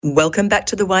Welcome back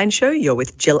to The Wine Show. You're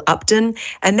with Jill Upton.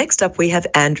 And next up, we have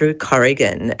Andrew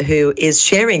Corrigan, who is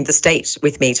sharing the stage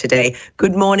with me today.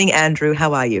 Good morning, Andrew.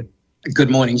 How are you? Good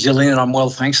morning, Gillian. I'm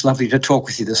well, thanks. Lovely to talk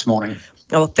with you this morning.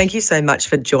 Oh, thank you so much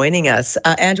for joining us.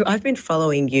 Andrew, I've been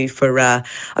following you for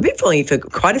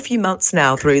quite a few months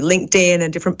now through LinkedIn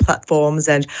and different platforms,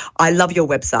 and I love your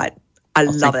website. I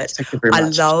love it. Thank you very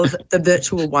much. I love the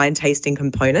virtual wine tasting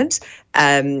component.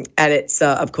 And it's,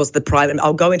 of course, the private.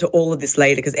 I'll go into all of this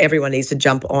later because everyone needs to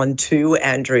jump on to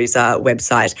Andrew's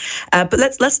website. But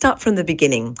let's start from the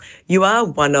beginning. You are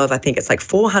one of, I think it's like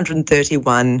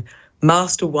 431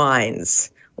 master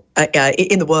wines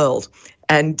in the world.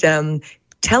 And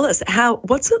tell us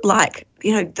what's it like,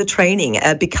 the training,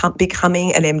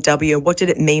 becoming an MW, what did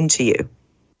it mean to you?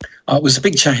 It was a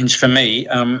big change for me.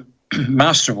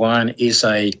 Master of Wine is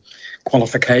a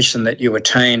qualification that you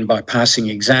attain by passing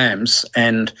exams,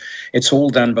 and it's all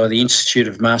done by the Institute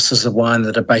of Masters of Wine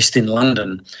that are based in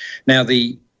London. Now,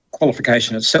 the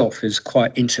qualification itself is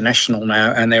quite international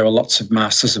now, and there are lots of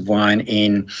Masters of Wine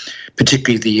in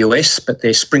particularly the US, but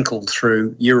they're sprinkled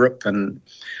through Europe and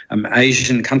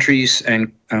Asian countries, and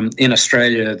in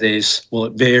Australia it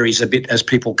varies a bit as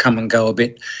people come and go a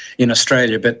bit in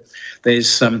Australia, but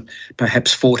there's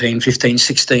perhaps 14, 15,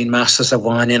 16 Masters of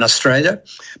Wine in Australia.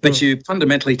 But you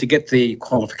fundamentally, to get the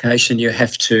qualification, you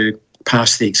have to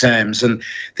pass the exams, and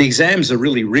the exams are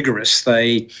really rigorous.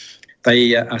 They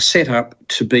are set up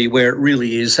to be where it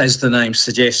really is, as the name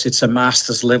suggests, it's a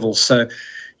master's level. So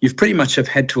you've pretty much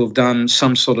had to have done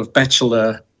some sort of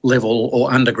bachelor level or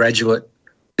undergraduate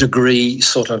degree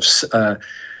sort of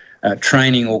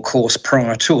training or course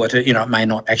prior to it. It may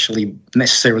not actually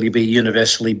necessarily be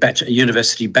university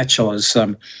bachelor's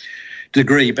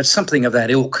degree, but something of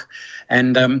that ilk.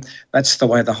 And that's the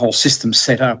way the whole system's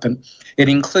set up. And it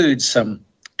includes some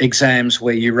exams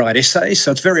where you write essays.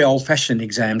 So it's very old-fashioned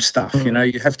exam stuff.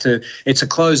 It's a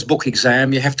closed book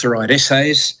exam. You have to write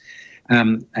essays,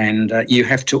 and you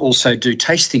have to also do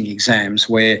tasting exams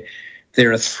where there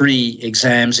are 3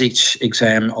 exams, each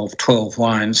exam of 12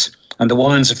 wines, and the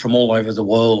wines are from all over the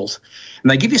world. And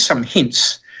they give you some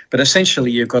hints, but essentially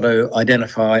you've got to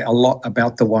identify a lot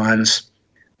about the wines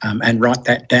and write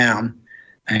that down.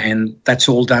 And that's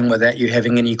all done without you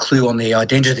having any clue on the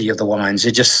identity of the wines.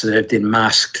 They're just served in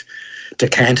masked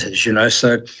decanters,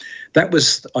 So that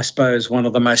was, I suppose, one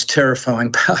of the most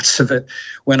terrifying parts of it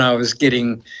when I was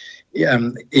getting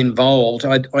involved.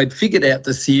 I'd figured out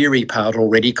the theory part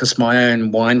already because my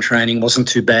own wine training wasn't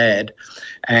too bad,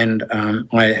 and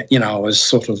I was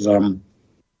sort of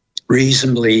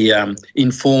reasonably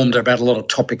informed about a lot of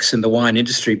topics in the wine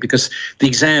industry because the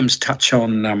exams touch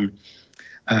on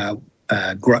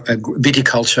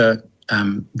viticulture,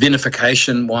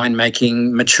 vinification,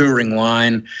 winemaking, maturing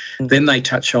wine. Then they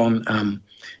touch on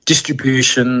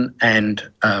distribution and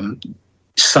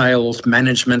sales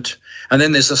management. And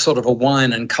then there's a sort of a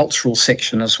wine and cultural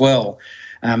section as well,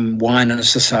 wine and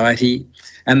society.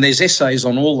 And there's essays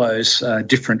on all those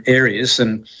different areas,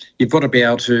 and you've got to be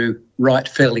able to write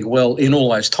fairly well in all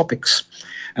those topics.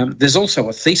 There's also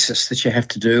a thesis that you have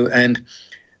to do, and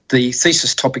the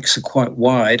thesis topics are quite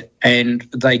wide, and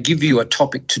they give you a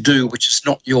topic to do which is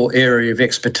not your area of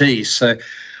expertise. So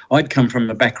I'd come from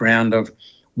a background of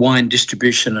wine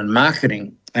distribution and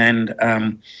marketing, and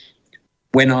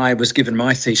when I was given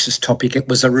my thesis topic, it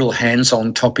was a real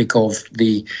hands-on topic of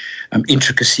the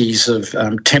intricacies of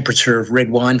temperature of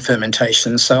red wine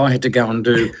fermentation. So I had to go and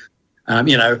do,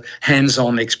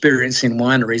 hands-on experience in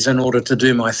wineries in order to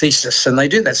do my thesis. And they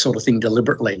do that sort of thing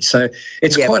deliberately. So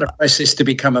it's quite a process to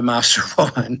become a master of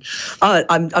wine. Oh,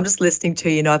 I'm just listening to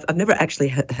you. I've never actually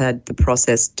heard the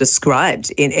process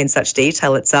described in such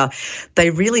detail. It's they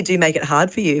really do make it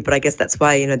hard for you. But I guess that's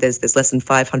why there's less than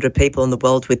 500 people in the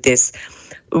world with this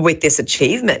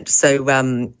achievement. So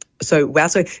wow. So,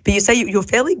 but you say you're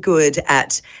fairly good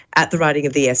at the writing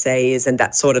of the essays and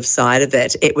that sort of side of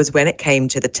it. It was when it came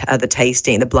to the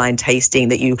tasting, the blind tasting,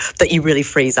 that you really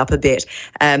freeze up a bit.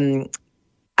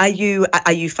 Are you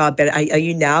far better? Are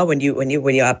you now when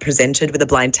you are presented with a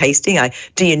blind tasting?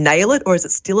 Do you nail it, or is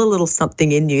it still a little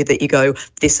something in you that you go,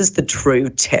 this is the true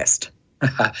test?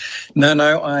 No.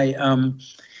 Now,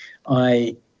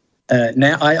 I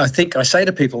think I say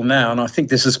to people now, and I think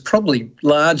this is probably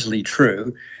largely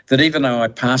true, that even though I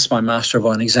passed my Master of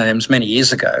Wine exams many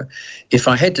years ago, if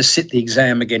I had to sit the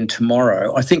exam again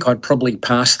tomorrow, I think I'd probably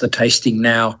pass the tasting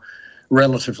now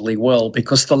relatively well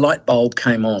because the light bulb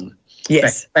came on.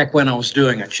 Yes. Back when I was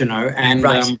doing it, and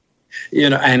right.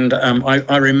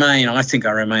 I think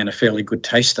I remain a fairly good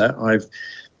taster.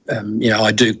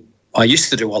 I do I used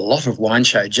to do a lot of wine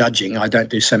show judging. I don't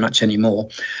do so much anymore,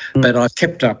 but I've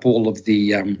kept up all of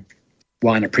the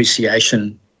wine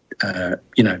appreciation,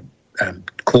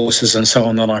 courses and so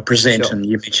on that I present. Sure. And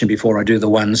you mentioned before, I do the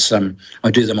ones,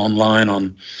 I do them online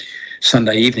on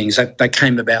Sunday evenings. They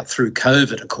came about through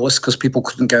COVID, of course, because people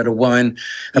couldn't go to wine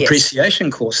appreciation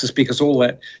courses because all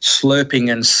that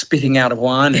slurping and spitting out of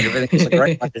wine and everything was a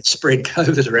great way to spread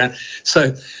COVID around.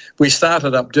 So we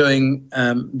started up doing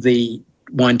the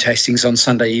wine tastings on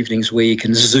Sunday evenings where you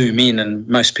can zoom in and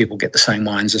most people get the same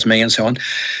wines as me and so on.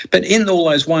 But in all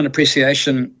those wine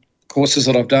appreciation courses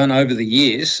that I've done over the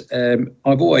years,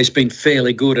 I've always been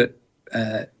fairly good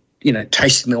at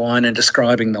tasting the wine and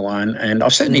describing the wine. And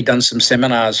I've certainly done some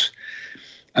seminars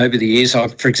over the years.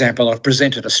 For example, I've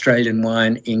presented Australian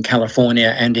wine in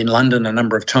California and in London a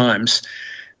number of times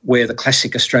where the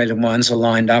classic Australian wines are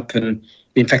lined up. And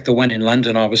in fact, the one in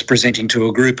London, I was presenting to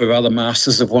a group of other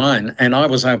masters of wine, and I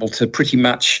was able to pretty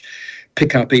much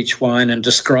pick up each wine and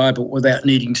describe it without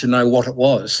needing to know what it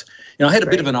was. I had a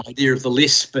bit of an idea of the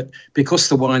list, but because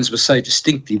the wines were so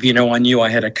distinctive, I knew I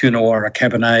had a Cunard or a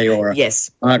Cabernet or a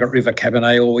Margaret River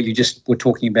Cabernet, or you just were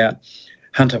talking about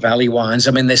Hunter Valley wines.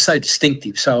 I mean, they're so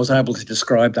distinctive. So I was able to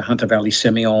describe the Hunter Valley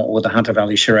Semillon or the Hunter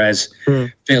Valley Shiraz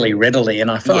fairly readily,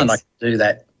 and I find I can do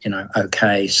that,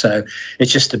 okay. So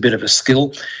it's just a bit of a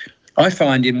skill. I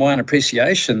find in wine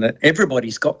appreciation that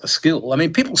everybody's got the skill. I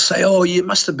mean, people say, oh, you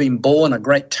must have been born a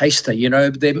great taster, you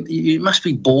must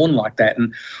be born like that.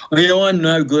 And, I'm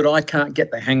no good, I can't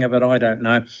get the hang of it, I don't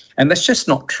know. And that's just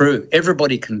not true.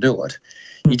 Everybody can do it.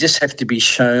 You just have to be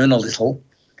shown a little.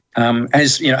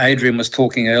 As, Adrian was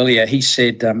talking earlier, he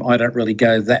said, I don't really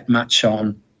go that much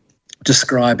on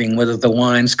describing whether the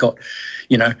wine's got,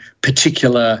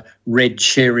 particular red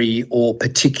cherry or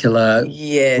particular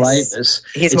flavours.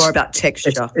 He's more about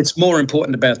texture. It's more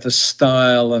important about the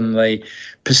style and the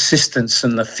persistence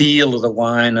and the feel of the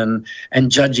wine and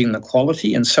judging the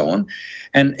quality and so on.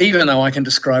 And even though I can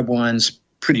describe wines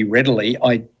pretty readily,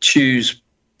 I choose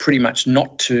pretty much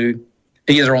not to,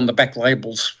 either on the back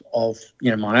labels of,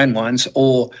 my own wines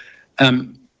or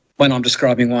when I'm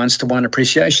describing wines to wine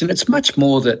appreciation. It's much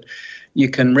more that you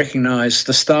can recognise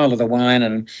the style of the wine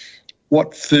and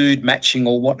what food matching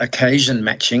or what occasion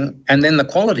matching, and then the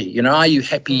quality. Are you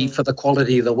happy for the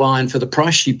quality of the wine, for the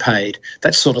price you paid,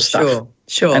 that sort of stuff.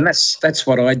 Sure. And that's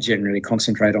what I generally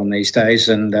concentrate on these days,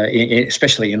 and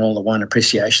especially in all the wine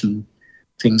appreciation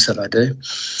things that I do.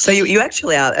 So you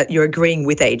actually you're agreeing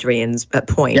with Adrian's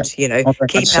point. Yep.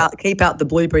 Keep out the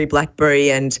blueberry, blackberry,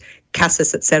 and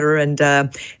cassis, etc., and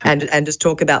just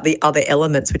talk about the other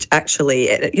elements, which actually,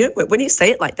 when you say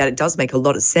it like that, it does make a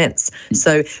lot of sense.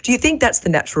 So, do you think that's the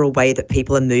natural way that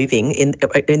people are moving in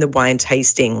the wine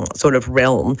tasting sort of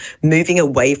realm, moving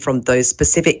away from those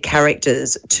specific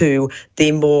characters to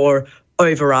the more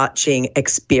overarching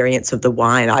experience of the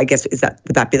wine? I guess would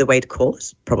that be the way to call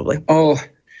it? Probably. Oh,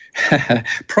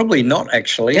 probably not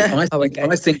actually. I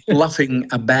think bluffing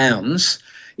abounds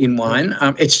in wine.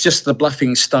 It's just the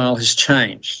bluffing style has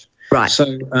changed. Right.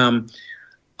 So I'm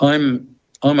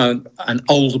an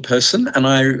older person, and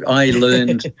I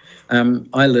learned.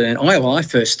 I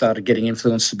first started getting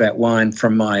influenced about wine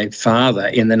from my father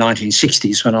in the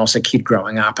 1960s when I was a kid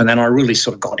growing up, and then I really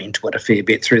sort of got into it a fair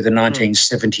bit through the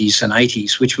 1970s and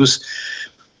 80s, which was,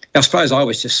 I suppose, I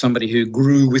was just somebody who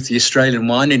grew with the Australian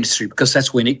wine industry because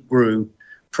that's when it grew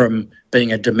from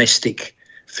being a domestic,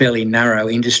 fairly narrow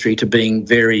industry to being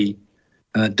very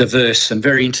diverse and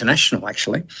very international,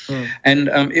 actually. And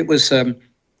it was.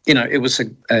 It was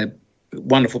a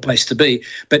wonderful place to be.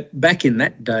 But back in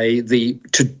that day, the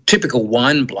typical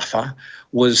wine bluffer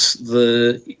was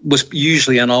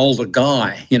usually an older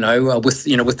guy,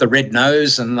 with the red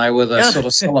nose, and they were the sort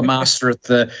of cellar master at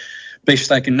the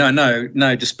beefsteak and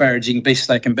no disparaging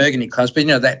beefsteak and Burgundy clubs, but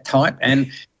that type.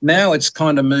 And now it's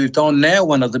kind of moved on. Now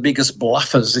one of the biggest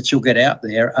bluffers that you'll get out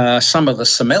there are some of the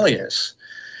sommeliers,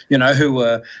 who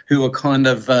are kind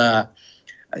of.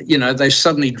 They've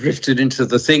suddenly drifted into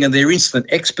the thing and they're instant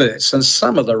experts, and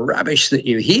some of the rubbish that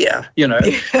you hear,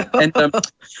 And,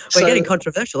 we're getting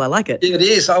controversial. I like it. It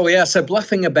is. Oh, yeah. So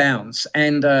bluffing abounds.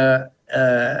 And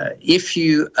if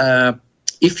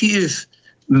you've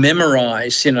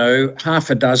memorised, half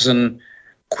a dozen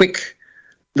quick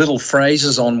little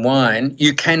phrases on wine,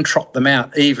 you can trot them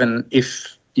out even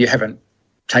if you haven't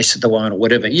tasted the wine or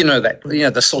whatever.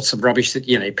 The sorts of rubbish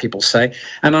that, people say.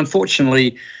 And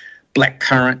unfortunately,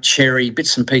 blackcurrant, cherry,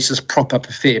 bits and pieces prop up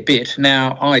a fair bit.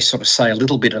 Now, I sort of say a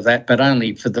little bit of that, but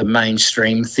only for the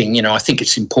mainstream thing. I think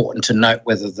it's important to note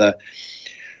whether the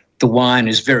wine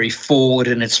is very forward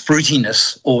in its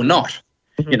fruitiness or not.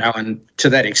 you know, and to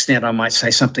that extent, I might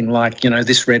say something like, you know,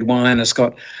 this red wine has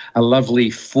got a lovely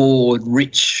forward,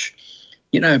 rich,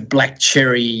 you know, black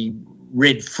cherry,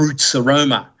 red fruits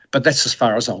aroma. But that's as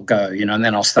far as I'll go, you know, and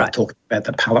then I'll start talking about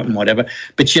the palate and whatever.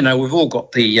 But, you know, we've all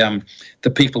got the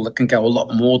people that can go a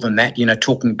lot more than that, you know,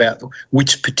 talking about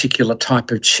which particular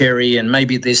type of cherry, and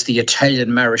maybe there's the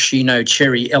Italian maraschino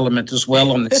cherry element as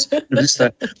well on this.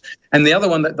 And the other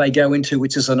one that they go into,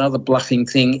 which is another bluffing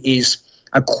thing, is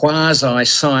a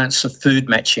quasi-science of food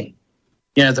matching.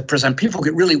 You know, and people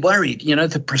get really worried, you know,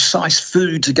 the precise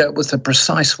food to go with the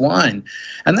precise wine.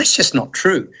 And that's just not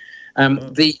true.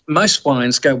 Most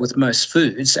wines go with most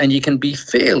foods, and you can be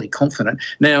fairly confident.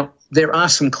 Now, there are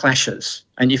some clashes,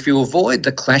 and if you avoid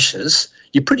the clashes,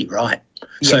 you're pretty right.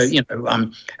 Yes. So, you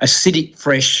know, acidic,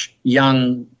 fresh,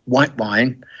 young white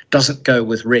wine doesn't go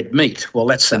with red meat. Well,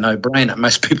 that's a no-brainer.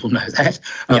 Most people know that.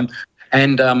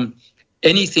 And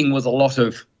anything with a lot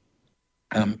of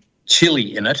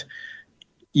chili in it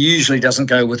usually doesn't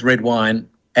go with red wine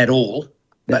at all.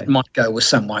 That might go with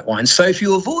some white wine. So if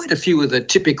you avoid a few of the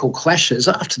typical clashes,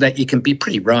 after that you can be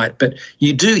pretty right. But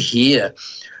you do hear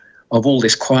of all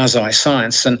this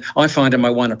quasi-science, and I find in my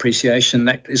wine appreciation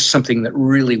that is something that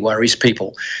really worries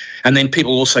people. And then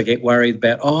people also get worried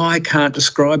about, I can't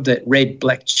describe that red,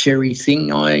 black cherry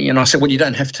thing. And I said, well, you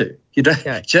don't have to. You don't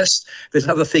there's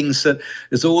other things that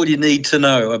is all you need to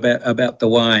know about the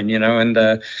wine, you know, and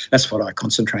that's what I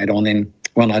concentrate on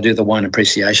when I do the wine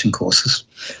appreciation courses.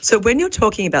 So when you're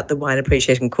talking about the wine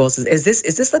appreciation courses, is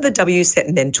this like the WSET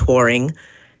mentoring,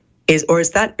 or is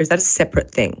that a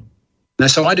separate thing? No,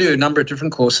 so I do a number of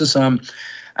different courses. So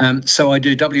I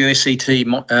do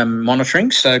WSET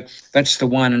monitoring. So that's the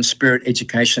Wine and Spirit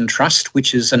Education Trust,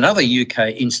 which is another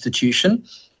UK institution,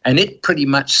 and it pretty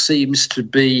much seems to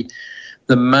be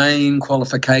the main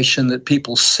qualification that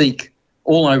people seek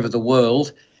all over the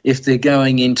world if they're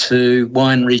going into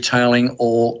wine retailing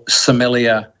or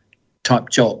sommelier type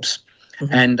jobs.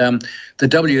 Mm-hmm. And the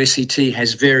WSET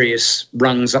has various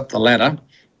rungs up the ladder.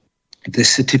 There's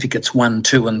certificates 1,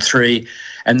 2 and 3,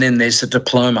 and then there's a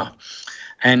diploma.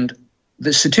 And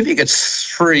the certificates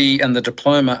 3 and the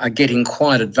diploma are getting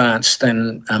quite advanced,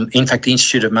 and in fact the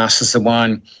Institute of Masters of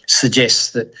Wine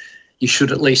suggests that you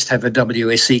should at least have a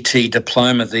WSET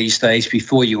diploma these days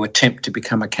before you attempt to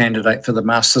become a candidate for the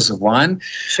Masters of Wine.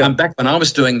 Sure. Back when I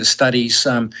was doing the studies,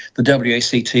 the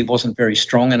WSET wasn't very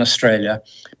strong in Australia,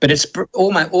 but it's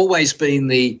always been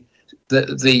the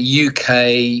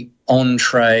UK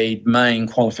on-trade main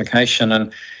qualification,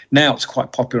 and now it's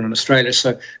quite popular in Australia.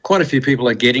 So quite a few people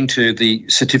are getting to the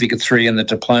Certificate 3 and the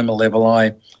diploma level.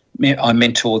 I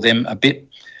mentor them a bit.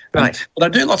 Right. But I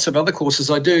do lots of other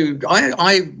courses.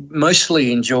 I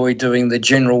mostly enjoy doing the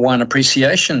general wine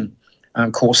appreciation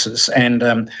courses, and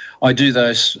I do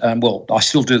those, I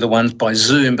still do the ones by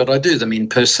Zoom, but I do them in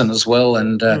person as well.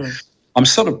 And I'm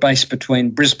sort of based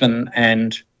between Brisbane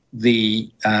and the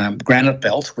Granite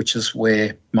Belt, which is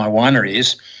where my winery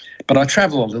is, but I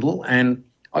travel a little, and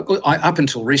I up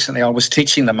until recently I was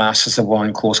teaching the Masters of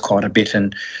Wine course quite a bit,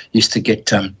 and used to get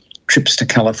trips to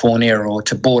California or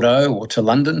to Bordeaux or to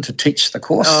London to teach the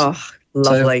course. Oh,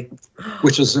 lovely. So,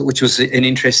 which was an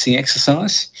interesting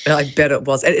exercise. I bet it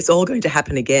was. It's all going to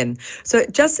happen again. So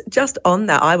just on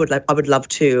that, I would love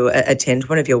to attend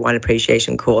one of your wine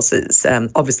appreciation courses,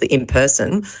 obviously in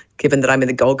person. Given that I'm in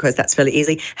the Gold Coast, that's fairly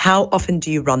easy. How often do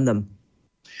you run them?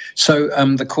 So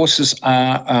the courses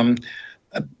are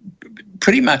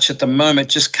pretty much at the moment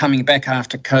just coming back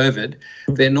after COVID.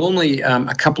 They're normally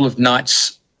a couple of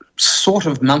nights, sort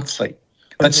of monthly.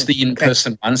 That's the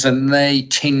in-person ones, and they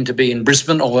tend to be in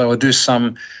Brisbane, although I do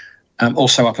some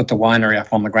also up at the winery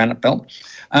up on the Granite Belt.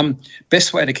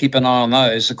 Best way to keep an eye on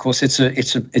those, of course, it's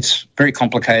very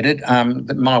complicated.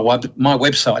 My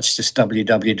website's just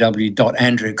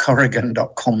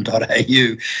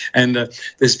www.andrewcorrigan.com.au, and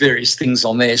there's various things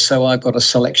on there. So I've got a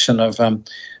selection of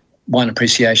wine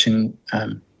appreciation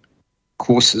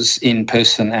courses in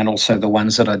person, and also the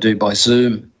ones that I do by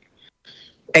Zoom.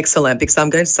 Excellent, because I'm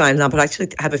going to sign up, and I actually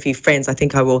have a few friends I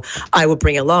think I will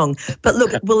bring along. But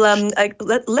look,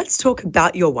 let's talk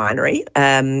about your winery,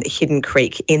 Hidden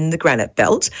Creek in the Granite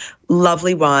Belt.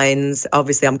 Lovely wines.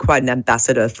 Obviously, I'm quite an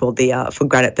ambassador for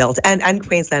Granite Belt and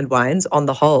Queensland wines on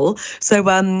the whole. So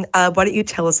why don't you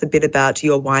tell us a bit about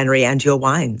your winery and your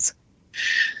wines?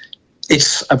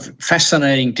 It's a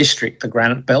fascinating district, the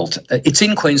Granite Belt. It's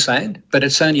in Queensland, but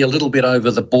it's only a little bit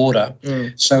over the border.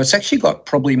 So it's actually got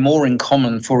probably more in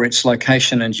common for its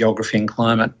location and geography and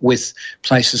climate with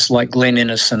places like Glen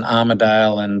Innes and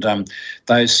Armidale and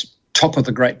those top of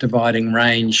the Great Dividing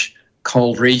Range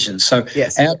cold regions. So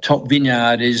yes. Our top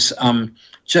vineyard is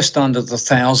just under the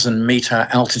 1,000-metre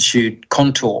altitude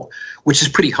contour, which is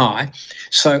pretty high.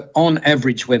 So on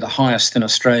average, we're the highest in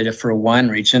Australia for a wine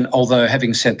region, although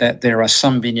having said that, there are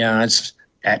some vineyards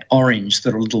at Orange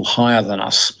that are a little higher than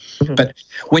us. Mm-hmm. But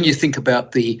when you think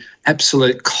about the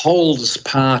absolute coldest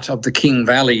part of the King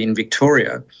Valley in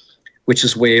Victoria, which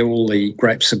is where all the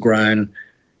grapes are grown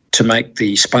to make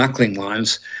the sparkling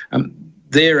wines,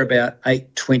 they're about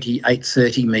 820,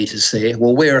 830 metres there.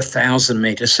 Well, we're 1,000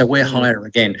 metres, so we're higher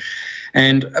again.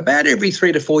 And about every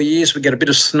 3 to 4 years, we get a bit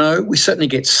of snow. We certainly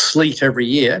get sleet every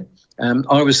year.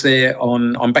 I was there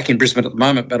I'm back in Brisbane at the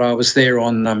moment, but I was there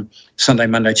on Sunday,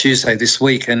 Monday, Tuesday this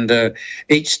week, and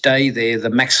each day there the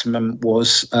maximum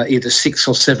was either 6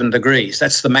 or 7 degrees.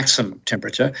 That's the maximum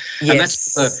temperature.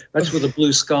 Yes. And that's with a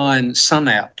blue sky and sun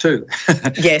out too.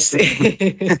 Yes.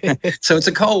 So it's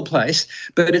a cold place,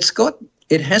 but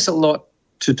it has a lot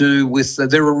to do with,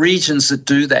 there are regions that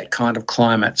do that kind of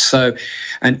climate. So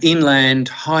an inland,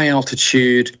 high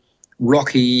altitude,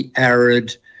 rocky,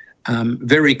 arid,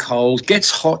 very cold,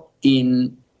 gets hot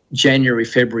in January,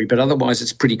 February, but otherwise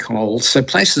it's pretty cold. So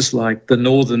places like the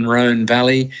northern Rhone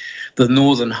Valley, the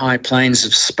northern high plains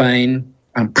of Spain,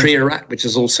 Priorat, which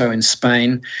is also in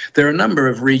Spain. There are a number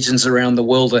of regions around the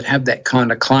world that have that kind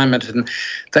of climate, and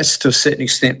that's to a certain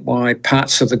extent why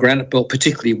parts of the Granite Belt,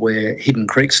 particularly where Hidden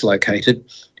Creek's located,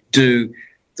 do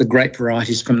the grape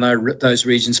varieties from those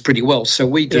regions pretty well. So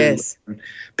we do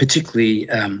particularly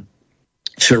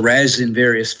Shiraz in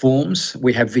various forms.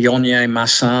 We have Viognier,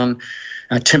 Marsanne,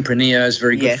 Tempranillo is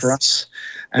very good for us.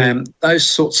 Those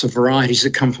sorts of varieties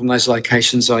that come from those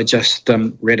locations I just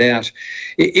read out.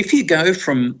 If you go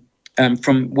from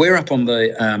we're up on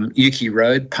the Yuki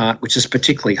Road part, which is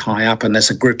particularly high up, and there's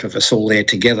a group of us all there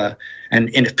together, and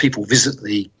if people visit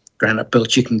the Granite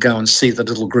Belt, you can go and see the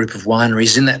little group of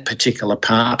wineries in that particular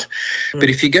part. But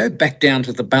if you go back down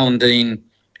to the Ballindine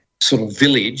sort of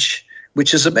village,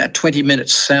 which is about 20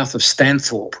 minutes south of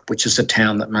Stanthorpe, which is a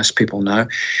town that most people know.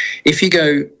 If you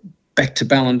go back to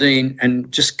Ballindine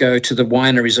and just go to the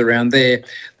wineries around there,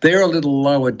 they're a little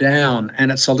lower down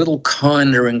and it's a little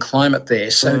kinder in climate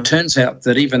there. So it turns out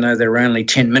that even though they're only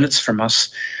 10 minutes from us,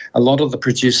 a lot of the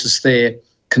producers there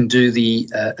can do the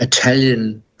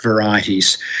Italian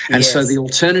varieties. And so the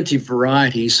alternative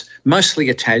varieties, mostly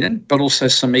Italian, but also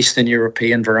some Eastern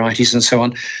European varieties and so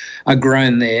on, are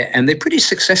grown there, and they're pretty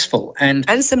successful. And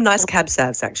some nice Cab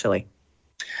Savs, actually.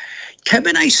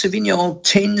 Cabernet Sauvignon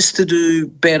tends to do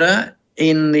better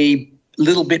in the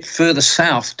little bit further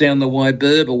south down the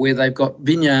Wyberba, where they've got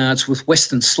vineyards with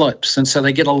western slopes, and so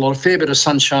they get a fair bit of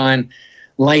sunshine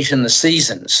late in the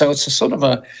season. So it's a sort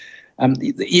of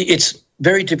it's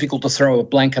very difficult to throw a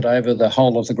blanket over the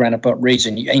whole of the Granite Belt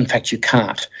region. In fact, you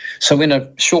can't. So in a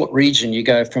short region, you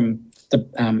go from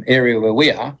the area where we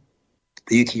are,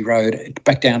 the Yuki Road,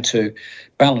 back down to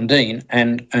Ballindine,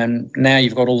 and now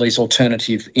you've got all these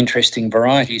alternative, interesting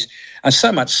varieties.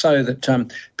 So much so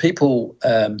that people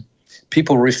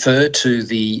refer to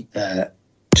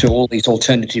to all these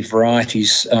alternative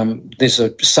varieties. There's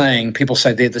a saying, people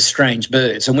say they're the strange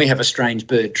birds, and we have a strange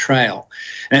bird trail.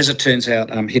 And as it turns out,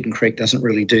 Hidden Creek doesn't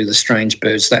really do the strange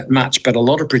birds that much, but a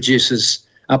lot of producers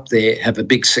up there have a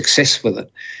big success with it.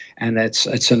 And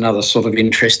it's another sort of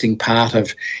interesting part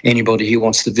of anybody who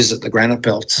wants to visit the Granite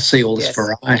Belt to see all this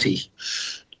variety.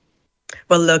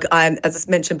 Well, look, as I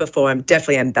mentioned before, I'm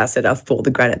definitely ambassador for the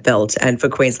Granite Belt and for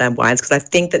Queensland wines, because I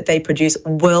think that they produce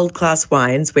world-class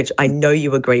wines, which I know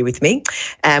you agree with me.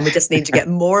 And we just need to get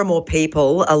more and more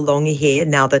people along here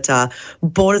now that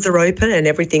borders are open and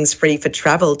everything's free for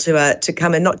travel to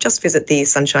come and not just visit the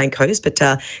Sunshine Coast, but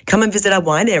come and visit our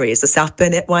wine areas, the South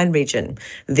Burnett wine region,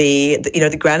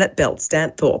 the Granite Belt,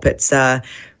 Stanthorpe.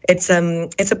 It's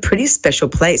a pretty special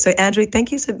place. So, Andrew,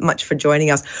 thank you so much for joining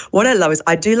us. What I love is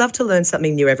I do love to learn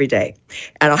something new every day,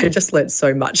 and I just learned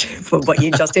so much from what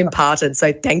you just imparted.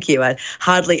 So, thank you.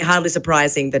 Hardly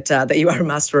surprising that you are a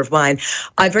master of wine.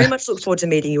 I very much look forward to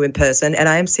meeting you in person, and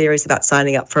I am serious about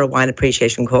signing up for a wine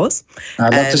appreciation course.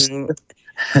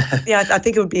 Yeah, I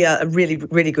think it would be a really,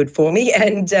 really good for me,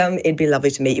 and it'd be lovely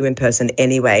to meet you in person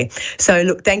anyway. So,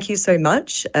 look, thank you so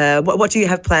much. What do you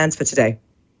have plans for today?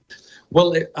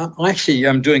 Well,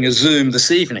 I'm doing a Zoom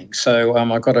this evening, so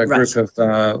I've got a group of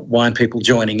wine people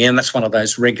joining in. That's one of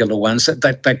those regular ones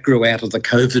that grew out of the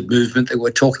COVID movement that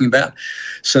we're talking about.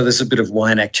 So there's a bit of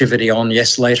wine activity on,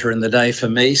 later in the day for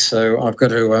me. So I've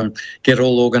got to get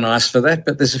all organised for that.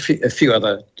 But there's a few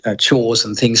other chores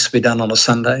and things to be done on a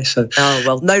Sunday. So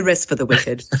no rest for the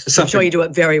wicked. I'm sure you do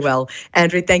it very well.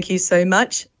 Andrew, thank you so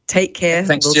much. Take care.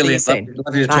 Thanks, we'll Gillian. See you soon.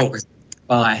 Love you to talk with you.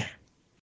 Bye.